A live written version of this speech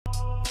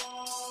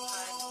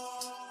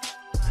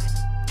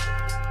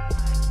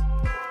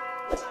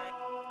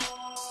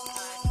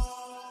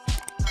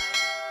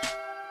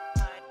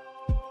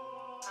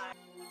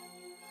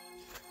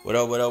What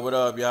up, what up, what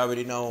up? Y'all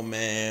already know,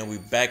 man. We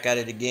back at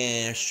it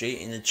again, straight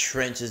in the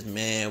trenches,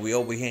 man. We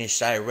over here in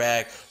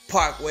Chirac,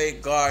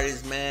 Parkway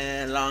Gardens,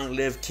 man. Long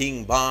live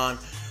King Bond.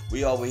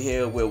 We over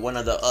here with one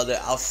of the other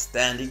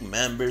outstanding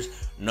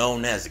members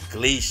known as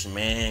Gleesh,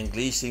 man.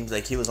 Gleesh seems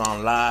like he was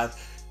on live,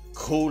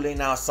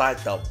 cooling outside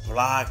the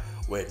block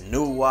with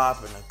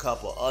Nuwap and a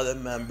couple other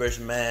members,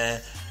 man.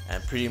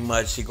 And pretty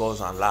much he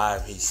goes on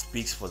live. He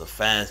speaks for the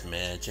fans,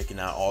 man. Checking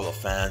out all the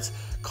fans'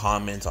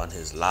 comments on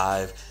his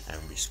live and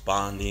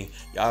responding.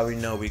 Y'all already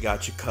know we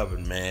got you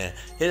covered, man.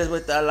 Hit us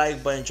with that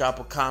like button. Drop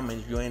a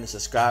comment. If you ain't a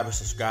subscriber,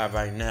 subscribe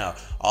right now.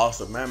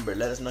 Also, remember,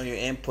 let us know your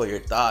input, your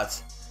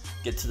thoughts.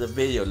 Get to the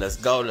video. Let's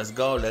go. Let's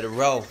go. Let it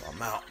roll.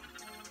 I'm out.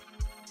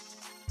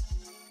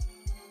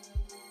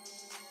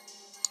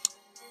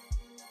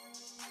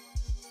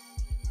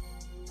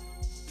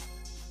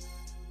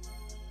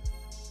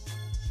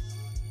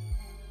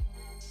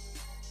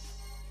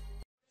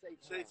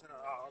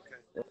 Oh, okay.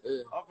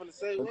 Yeah. I'm finna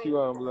say, what you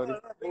on, bloody?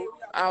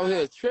 Out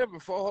here tripping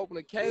for hoping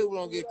the cable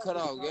don't get cut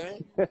off,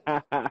 gang.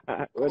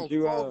 What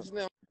you on?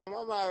 Now.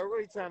 I'm out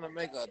really trying to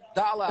make $1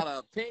 out of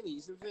a penny,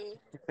 you see what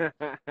I'm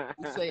saying?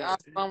 You say,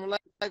 assalamu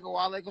alaikum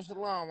wa alaikum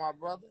salam, my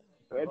brother.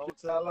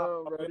 What you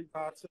on, bloody?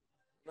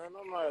 Man,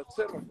 I'm not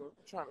tripping, I'm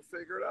trying to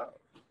figure it out.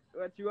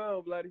 What you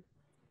on, bloody?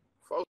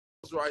 Folks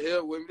right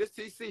here with me. This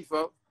TC,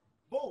 folks.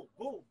 Boom,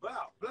 boom,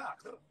 blah, blah.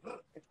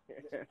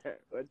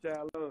 What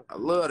y'all on? I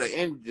love the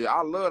energy.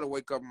 I love to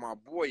wake up my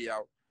boy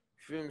out.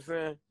 You feel me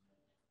saying?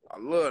 I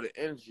love the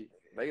energy.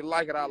 They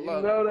like it, I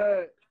love it. You know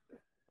that.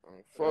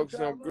 Folks,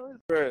 I'm good.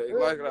 They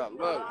like it, I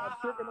love it. I'm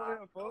tripping on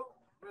him, folks.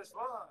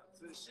 Respond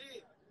to the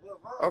shit.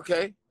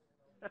 Okay.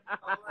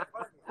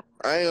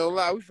 I ain't gonna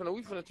lie. We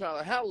finna try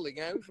to handle it,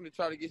 gang. We finna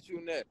try to get you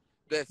in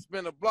that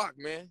spin a block,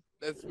 man.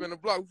 That spin a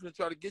block. We finna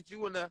try to get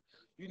you in there.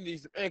 You need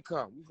some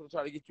income. We finna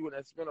try to get you in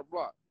that spin a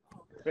block.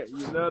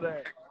 You know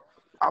that.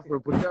 I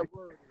finna put that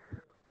word.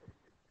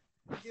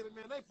 Get it,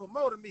 man. They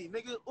promoted me,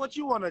 nigga. What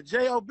you want, a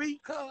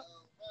J.O.B. cuz?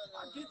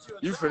 I get you.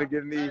 You finna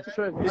get in these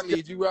trenches. I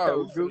need you out.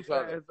 We finna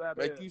try to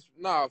make you.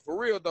 Nah, for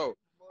real though.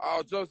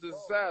 All jokes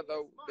aside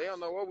though, they don't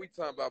know what we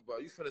talking about,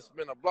 but you finna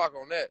spin a block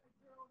on that.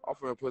 I'm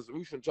finna put some.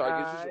 We finna try to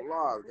get you some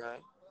lives,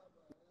 gang.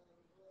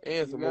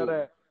 And some you know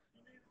movies.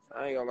 that.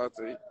 I ain't gonna lie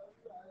to you.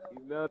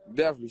 You know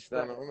Definitely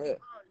standing on that.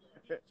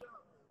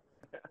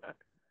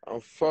 I'm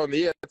funny.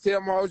 Yeah,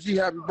 tell my OG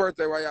happy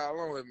birthday while y'all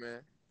on it,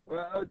 man.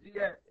 Where OG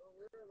at?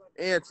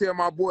 And tell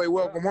my boy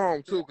welcome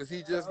home, too, because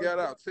he just got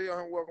out. Tell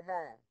him welcome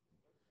home.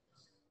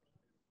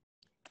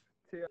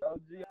 Tell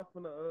OG I'm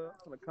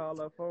finna call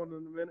her phone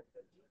in a minute.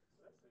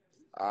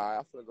 All right,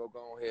 I'm finna go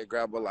ahead and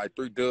grab her like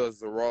 3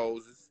 dozen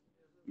roses.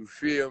 You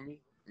feel me?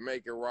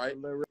 Make it right.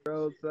 On the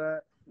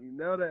roadside. You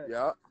know that.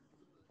 Yeah.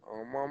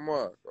 On my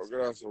mother. Go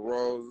get us some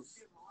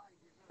roses.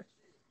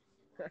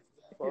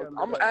 I ain't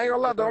gonna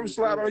lie though, I'm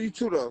sliding on you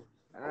too though.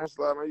 I'm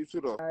sliding on you too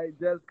though. I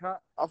just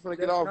caught. I'm finna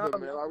get off here,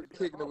 man. I was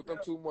kicking it with them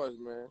too much,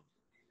 man.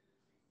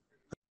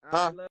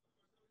 Huh?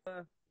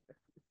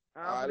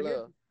 I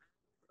love.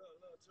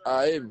 All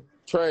right,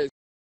 Trey.